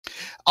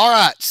All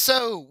right,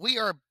 so we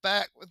are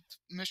back with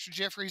Mr.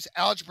 Jeffrey's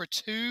Algebra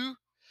 2.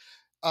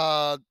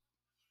 Uh,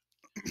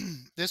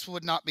 this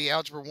would not be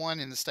Algebra 1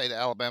 in the state of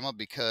Alabama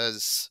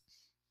because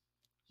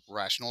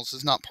rationals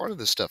is not part of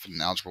this stuff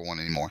in Algebra 1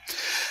 anymore.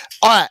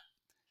 All right.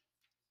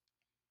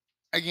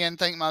 Again,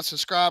 thank my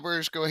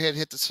subscribers. Go ahead,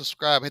 hit the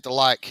subscribe, hit the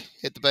like,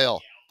 hit the bell.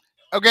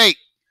 Okay.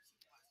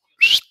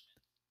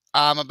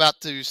 I'm about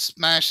to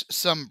smash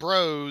some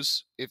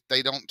bros if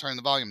they don't turn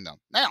the volume down.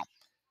 Now,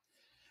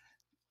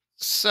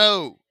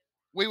 so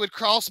we would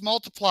cross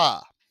multiply.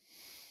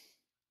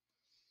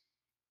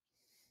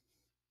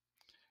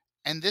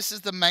 And this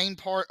is the main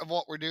part of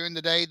what we're doing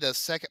today. The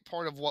second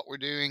part of what we're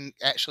doing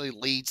actually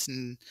leads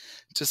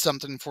to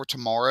something for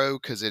tomorrow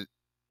because it's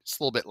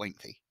a little bit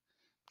lengthy.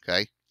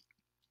 Okay.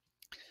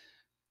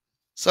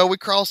 So we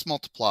cross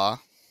multiply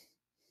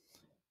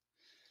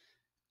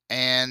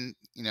and,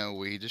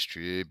 we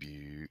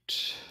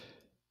distribute.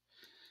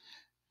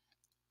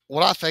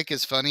 What I think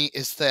is funny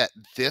is that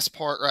this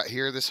part right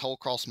here, this whole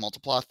cross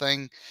multiply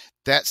thing,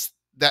 that's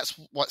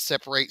what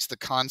separates the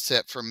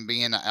concept from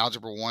being an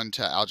Algebra 1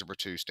 to Algebra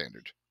 2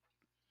 standard.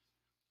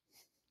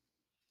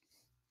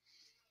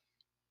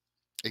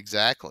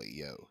 Exactly,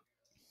 yo.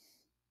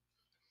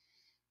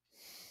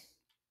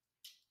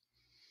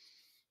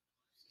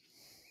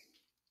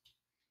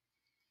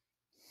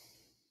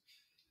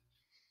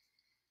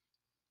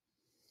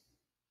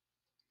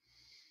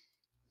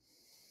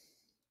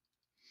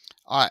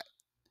 All right.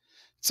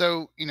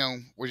 So,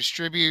 we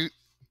distribute,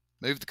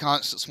 move the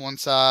constants one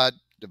side,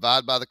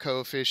 divide by the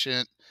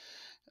coefficient,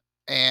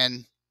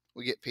 and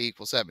we get p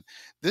equals 7.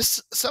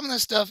 Some of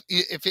this stuff,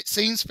 if it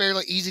seems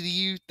fairly easy to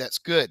you, that's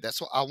good.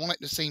 That's what I want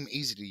it to seem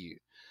easy to you.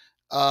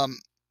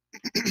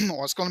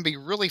 What's going to be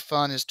really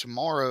fun is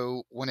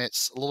tomorrow when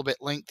it's a little bit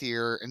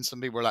lengthier and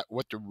some people are like,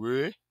 what the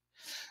ruh?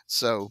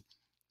 So,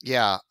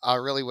 yeah, I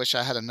really wish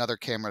I had another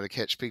camera to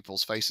catch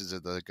people's faces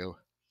as they go.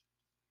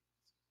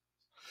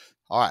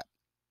 All right.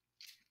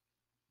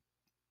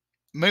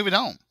 Moving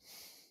on.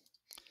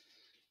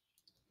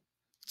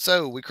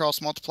 So we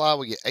cross multiply,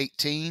 we get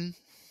 18.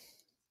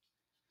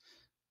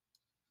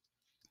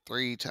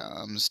 3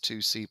 times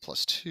 2c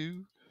plus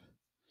 2.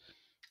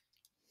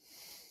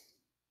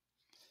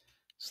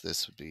 So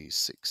this would be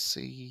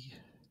 6c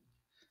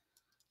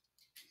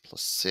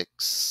plus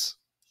 6.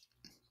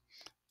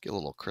 Get a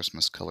little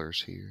Christmas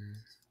colors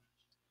here.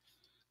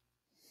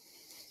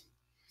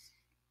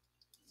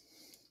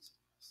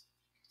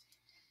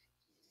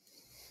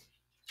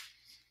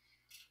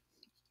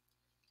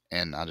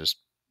 And I just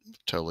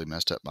totally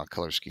messed up my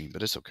color scheme,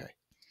 but it's okay.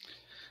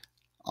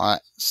 All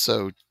right,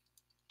 so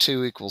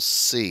 2 equals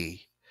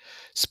c.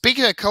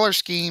 Speaking of color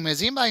scheme,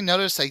 has anybody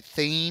noticed a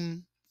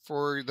theme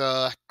for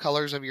the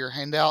colors of your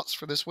handouts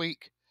for this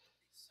week?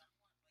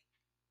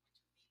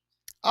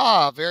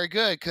 Ah, very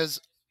good,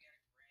 because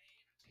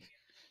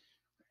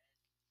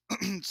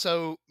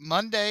so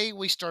Monday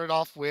we started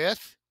off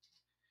with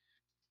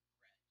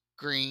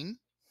green.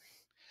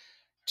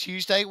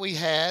 Tuesday we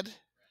had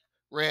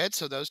red,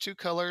 so those two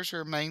colors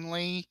are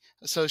mainly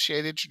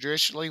associated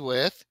traditionally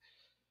with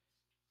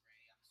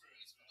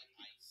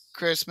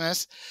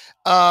Christmas.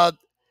 And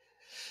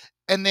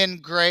then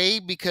gray,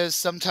 because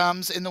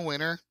sometimes in the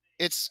winter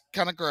it's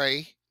kind of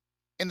gray.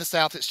 In the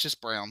south, it's just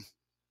brown.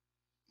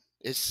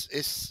 It's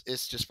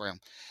just brown.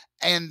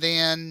 And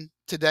then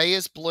today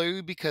is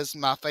blue because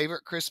my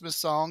favorite Christmas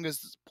song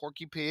is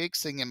Porky Pig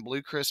singing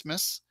Blue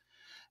Christmas.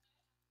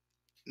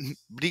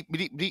 Bleep,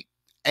 bleep, bleep.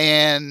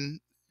 And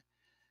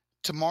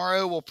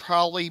tomorrow will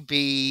probably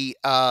be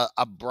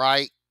a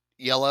bright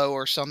yellow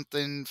or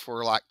something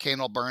for like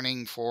candle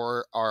burning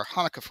for our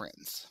Hanukkah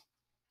friends.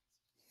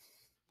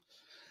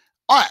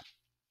 All right.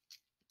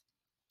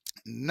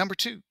 Number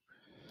 2.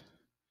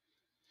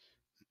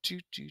 Do,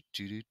 do,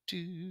 do, do,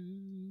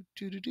 do,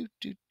 do, do, do,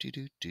 do, do,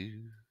 do, do.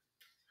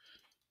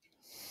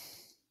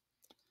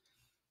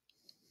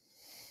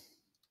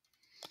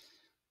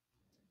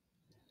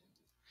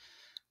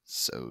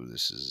 So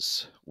this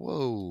is,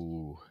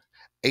 whoa.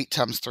 8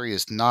 times 3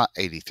 is not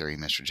 83,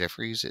 Mr.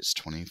 Jeffries. It's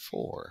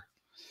 24.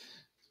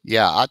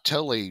 Yeah, I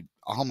totally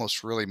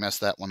almost really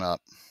messed that one up.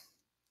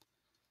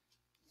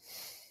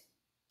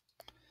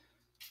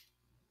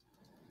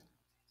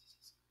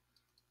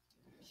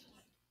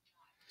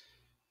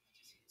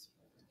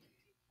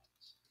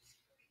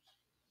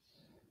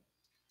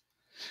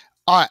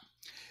 All right.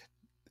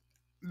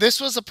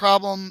 This was a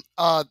problem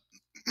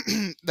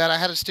that I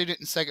had a student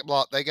in second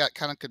block. They got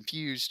kind of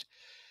confused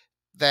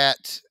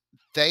that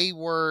they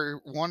were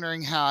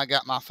wondering how I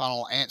got my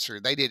final answer.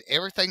 They did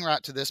everything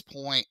right to this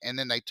point, and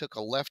then they took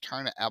a left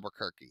turn at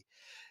Albuquerque.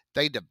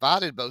 They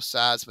divided both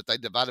sides, but they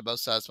divided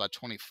both sides by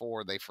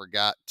 24. They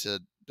forgot to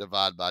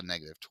divide by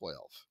negative 12.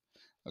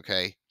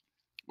 Okay.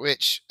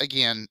 Which,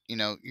 again,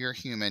 you're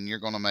human. You're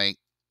going to make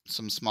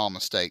some small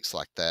mistakes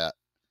like that.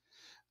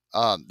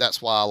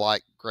 That's why I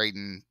like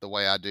grading the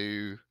way I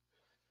do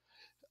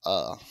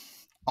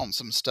on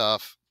some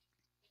stuff.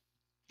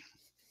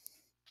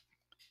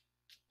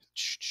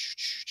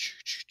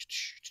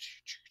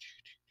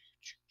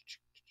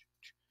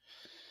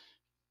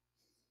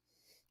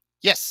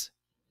 Yes.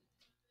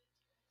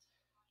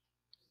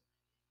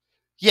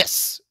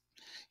 Yes.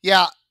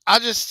 Yeah.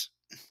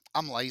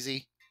 I'm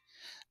lazy.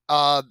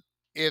 Uh,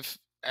 if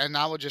and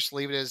I would just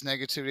leave it as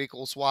negative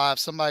equals y. If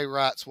somebody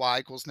writes y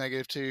equals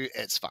 -2,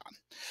 it's fine.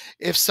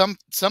 If some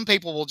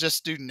people will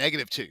just do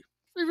 -2.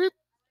 Beep, beep.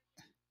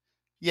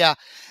 Yeah,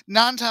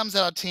 9 times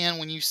out of 10,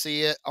 when you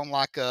see it on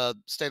like a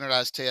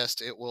standardized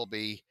test, it will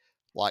be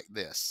like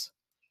this.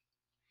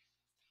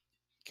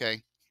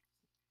 Okay.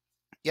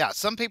 Yeah,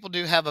 some people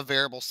do have a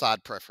variable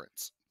side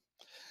preference.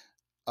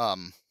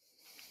 Um,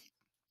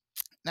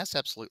 that's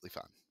absolutely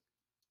fine.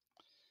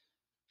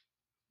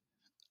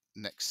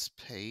 Next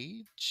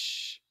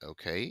page.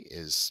 Okay,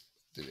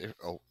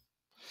 oh,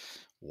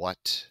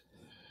 what?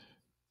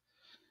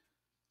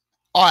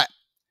 All right,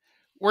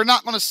 we're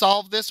not going to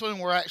solve this one.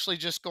 We're actually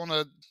just going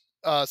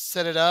to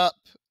set it up.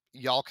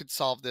 Y'all could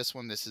solve this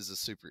one. This is a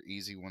super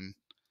easy one.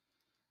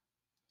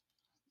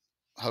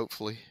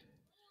 Hopefully,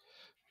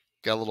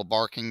 got a little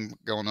barking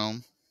going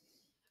on.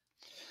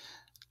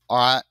 All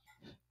right.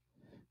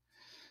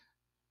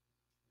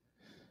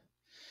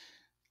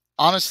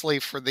 Honestly,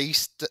 for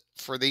these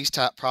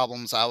type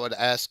problems, I would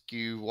ask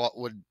you what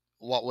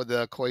would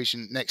the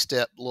equation next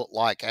step look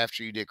like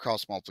after you did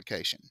cross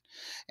multiplication,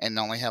 and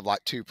only have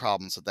like 2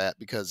 problems of that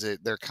because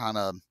they're kind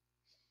of,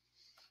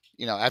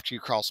 after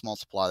you cross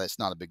multiply, that's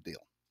not a big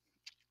deal.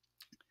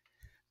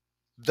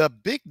 The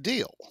big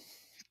deal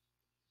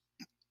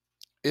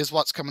is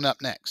what's coming up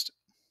next.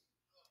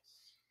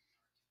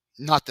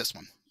 Not this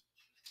one.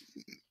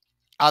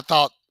 I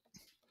thought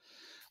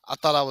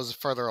I was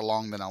further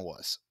along than I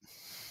was.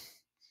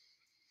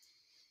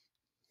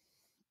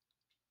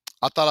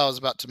 I thought I was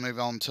about to move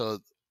on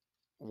to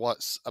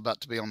what's about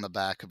to be on the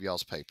back of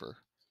y'all's paper.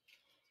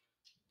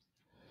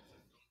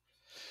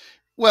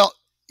 Well,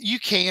 you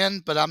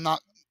can, but I'm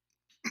not.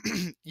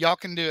 Y'all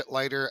can do it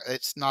later.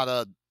 It's not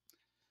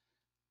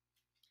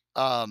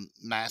a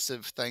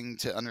massive thing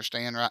to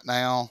understand right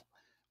now.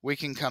 We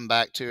can come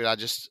back to it. I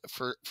just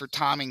for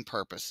timing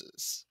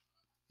purposes.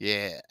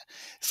 Yeah,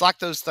 it's like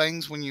those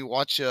things when you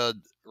watch a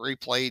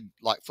replayed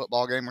like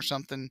football game or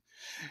something.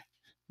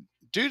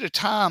 Due to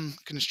time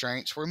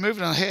constraints, we're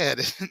moving ahead.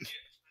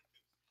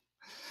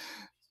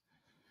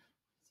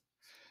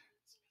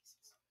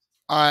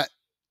 All right.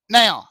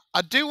 Now,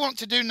 I do want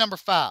to do number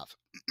 5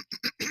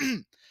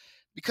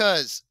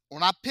 because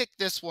when I picked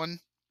this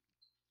one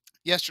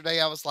yesterday,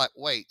 I was like,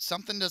 wait,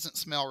 something doesn't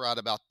smell right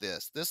about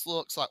this. This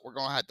looks like we're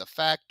going to have to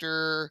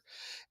factor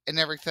and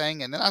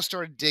everything. And then I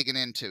started digging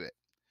into it.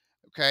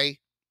 Okay.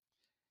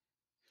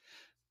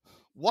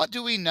 What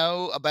do we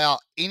know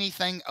about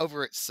anything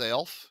over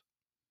itself?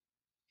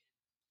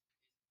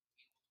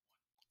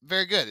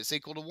 Very good. It's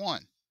equal to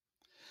 1.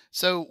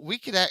 So we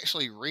could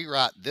actually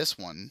rewrite this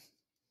one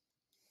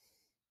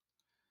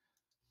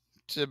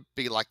to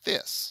be like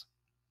this.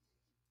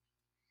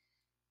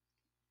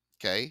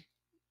 Okay.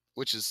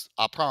 Which is,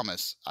 I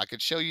promise, I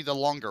could show you the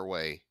longer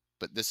way,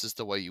 but this is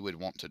the way you would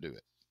want to do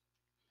it.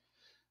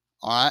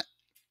 All right.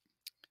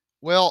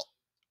 Well,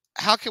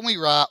 how can we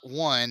write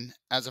 1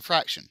 as a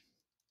fraction?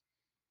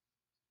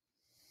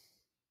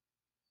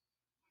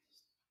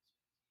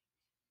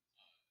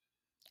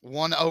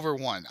 One over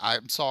 1.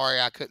 I'm sorry,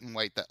 I couldn't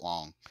wait that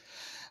long.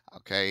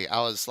 Okay. I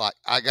was like,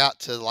 I got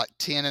to like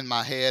 10 in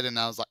my head and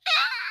I was like,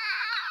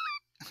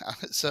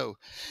 so,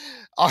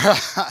 all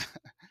right.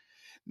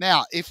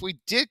 Now, if we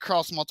did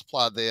cross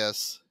multiply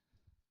this,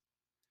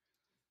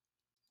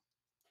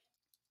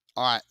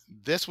 all right,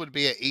 this would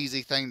be an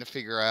easy thing to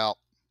figure out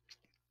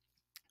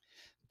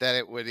that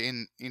it would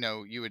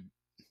you would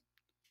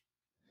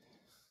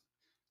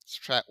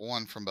subtract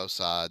 1 from both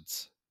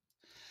sides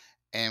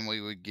and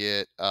we would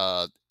get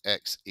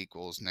x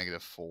equals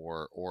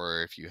 -4,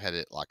 or if you had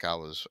it like I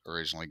was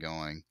originally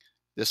going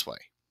this way.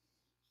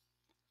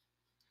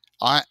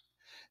 All right.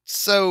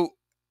 So,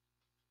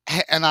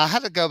 and I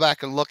had to go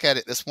back and look at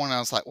it this morning. I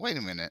was like, wait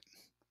a minute.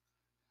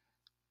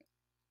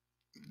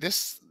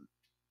 This,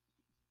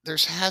 there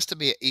has to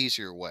be an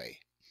easier way.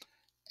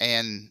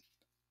 And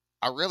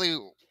I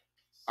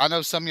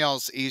know some of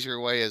y'all's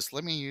easier way is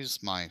let me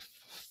use my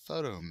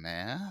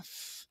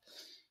Photomath.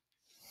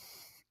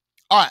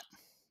 All right.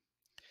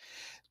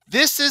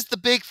 This is the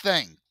big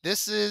thing.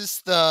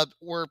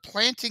 We're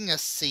planting a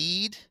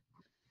seed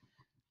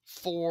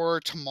for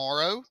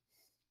tomorrow.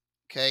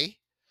 Okay.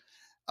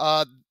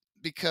 Uh,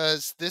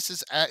 because this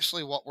is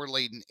actually what we're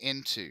leading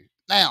into.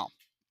 Now,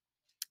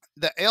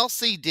 the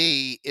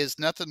LCD is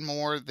nothing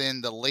more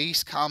than the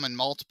least common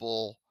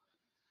multiple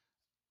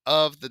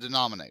of the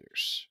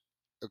denominators.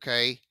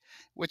 Okay.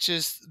 Which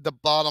is the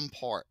bottom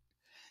part.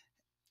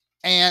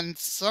 And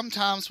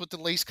sometimes with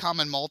the least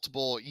common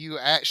multiple, you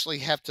actually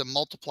have to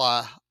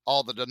multiply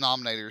all the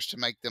denominators to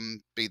make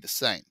them be the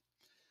same.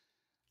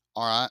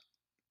 All right.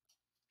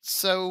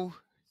 So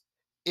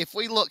if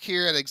we look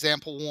here at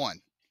example 1,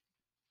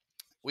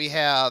 we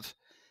have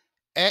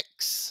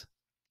x,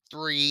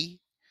 3,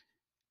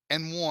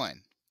 and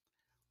 1.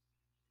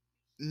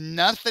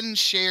 Nothing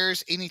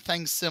shares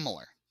anything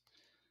similar.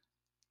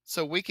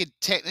 So we could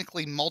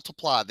technically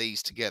multiply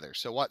these together.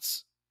 So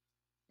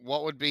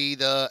what would be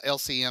the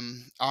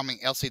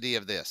LCD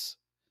of this?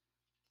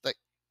 Like,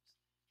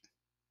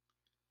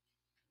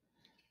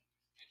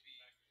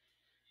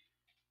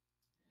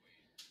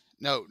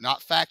 no,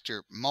 not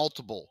factor,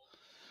 multiple.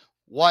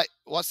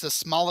 What's the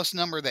smallest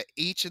number that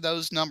each of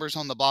those numbers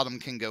on the bottom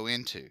can go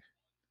into?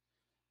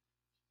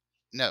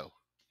 No.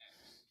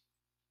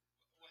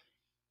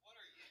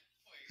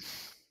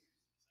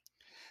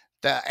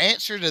 The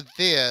answer to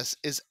this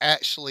is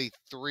actually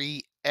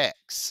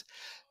 3x.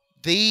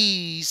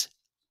 These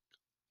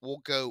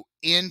will go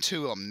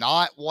into them,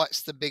 not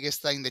what's the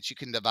biggest thing that you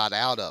can divide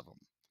out of them.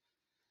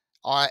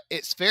 All right,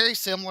 it's very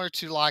similar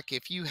to like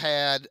if you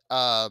had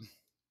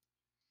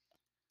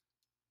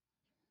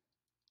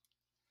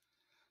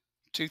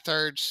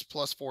 2/3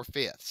 plus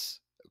 4/5.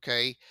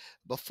 Okay,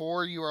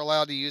 before you are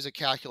allowed to use a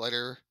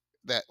calculator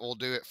that will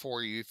do it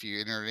for you if you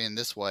enter it in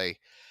this way,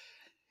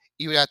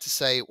 you would have to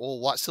say, well,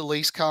 what's the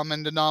least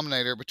common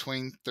denominator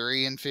between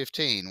 3 and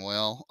 15?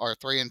 Well, or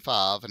 3 and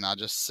 5, and I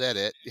just said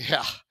it.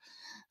 Yeah.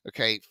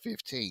 Okay,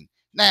 15.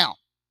 Now,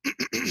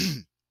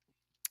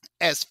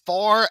 as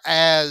far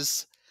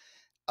as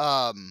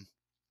um,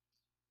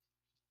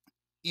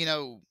 you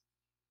know,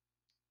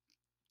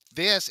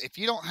 this, if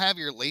you don't have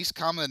your least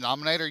common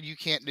denominator, you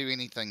can't do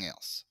anything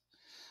else.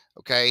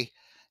 Okay.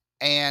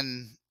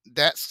 And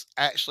that's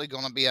actually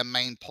going to be a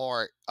main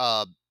part.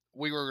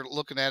 We were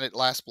looking at it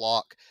last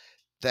block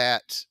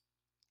that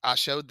I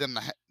showed them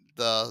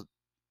the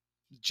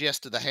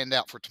gist of the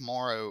handout for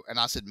tomorrow. And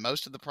I said,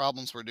 most of the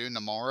problems we're doing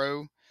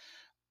tomorrow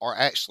are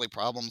actually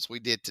problems we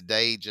did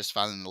today, just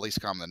finding the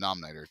least common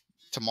denominator.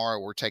 Tomorrow,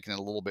 we're taking it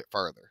a little bit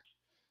further.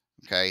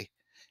 Okay.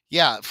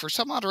 Yeah. For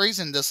some odd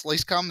reason, this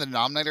least common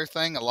denominator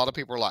thing, a lot of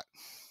people are like,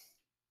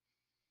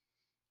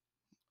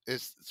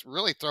 it's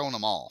really throwing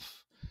them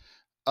off.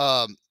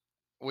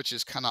 Which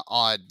is kind of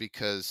odd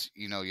because,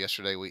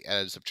 yesterday we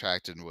added,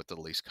 subtracted with the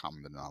least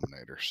common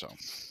denominator. So,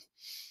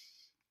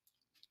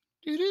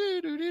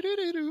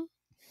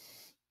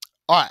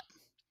 all right.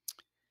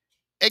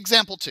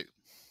 Example 2.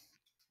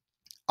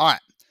 All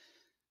right.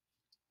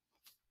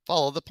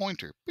 Follow the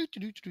pointer.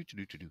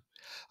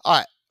 All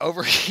right.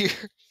 Over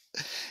here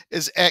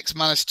is x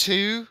minus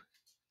 2.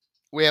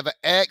 We have an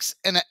x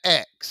and an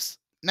x.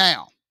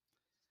 Now,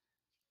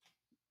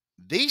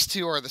 these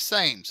two are the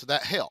same, so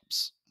that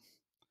helps.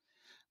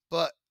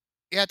 But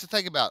you have to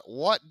think about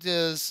what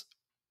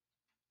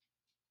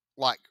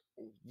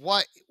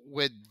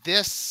would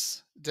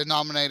this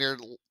denominator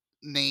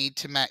need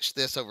to match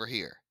this over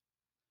here?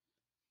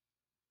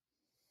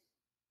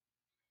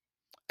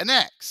 An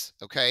x,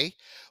 okay?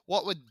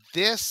 What would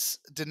this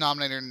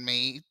denominator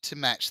need to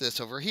match this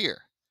over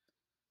here?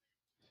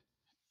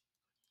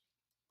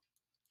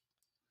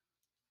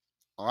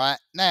 All right,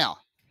 now,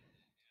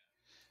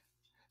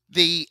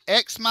 the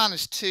x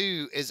minus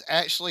 2 is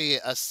actually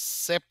a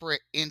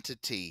separate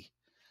entity.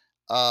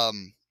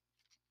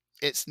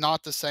 It's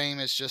not the same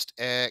as just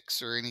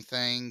x or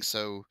anything,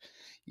 so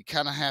you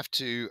kind of have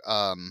to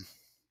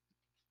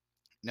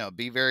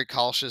be very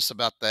cautious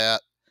about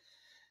that.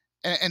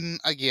 And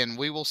again,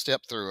 we will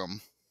step through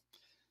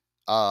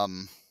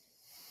them.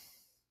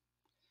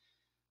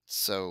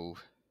 So,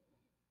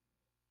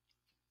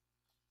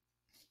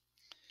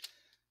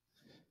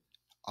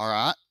 all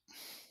right.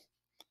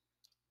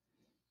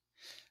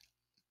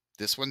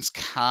 This one's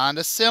kind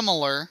of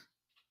similar.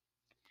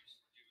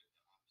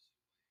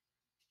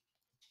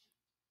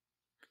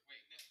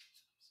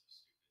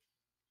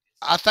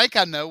 I think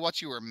I know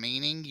what you were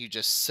meaning. You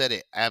just said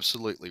it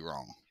absolutely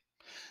wrong.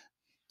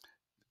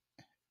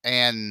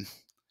 And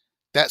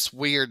that's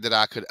weird that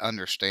I could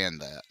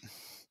understand that.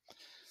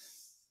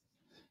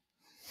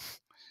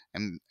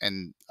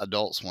 And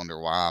adults wonder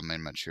why I'm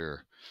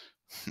immature.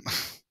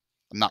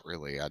 Not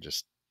really. I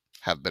just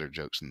have better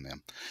jokes than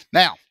them.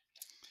 Now,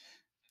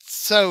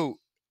 so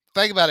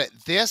think about it.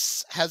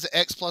 This has an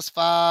x plus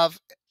 5,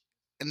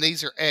 and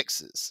these are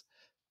x's.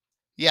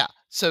 Yeah.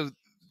 So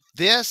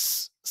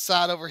this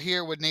side over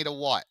here would need a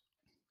what?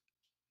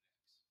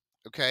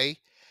 Okay.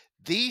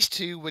 These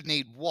two would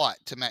need what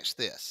to match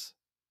this?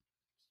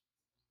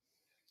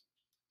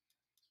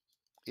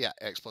 Yeah,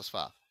 x plus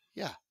 5.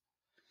 Yeah.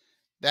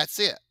 That's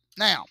it.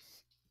 Now,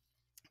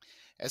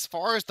 as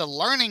far as the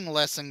learning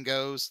lesson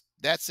goes,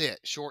 that's it.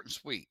 Short and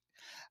sweet.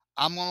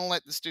 I'm going to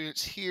let the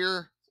students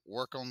here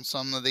work on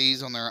some of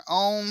these on their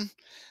own.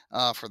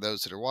 For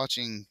those that are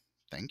watching,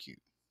 thank you.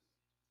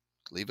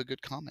 Leave a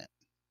good comment.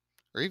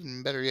 Or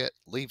even better yet,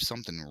 leave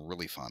something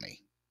really funny.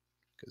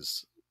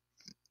 Because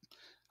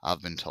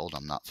I've been told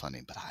I'm not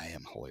funny, but I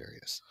am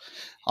hilarious.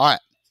 All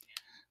right.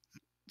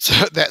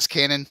 So that's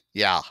canon.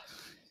 Yeah.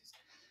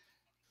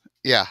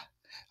 Yeah.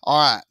 All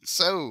right.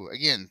 So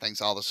again, thanks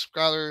to all the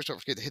subscribers. Don't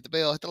forget to hit the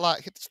bell, hit the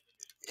like,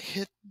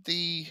 hit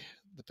the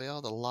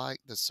bell, the like,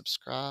 the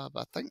subscribe.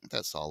 I think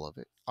that's all of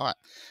it. All right.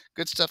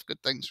 Good stuff.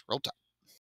 Good things. Roll Tide.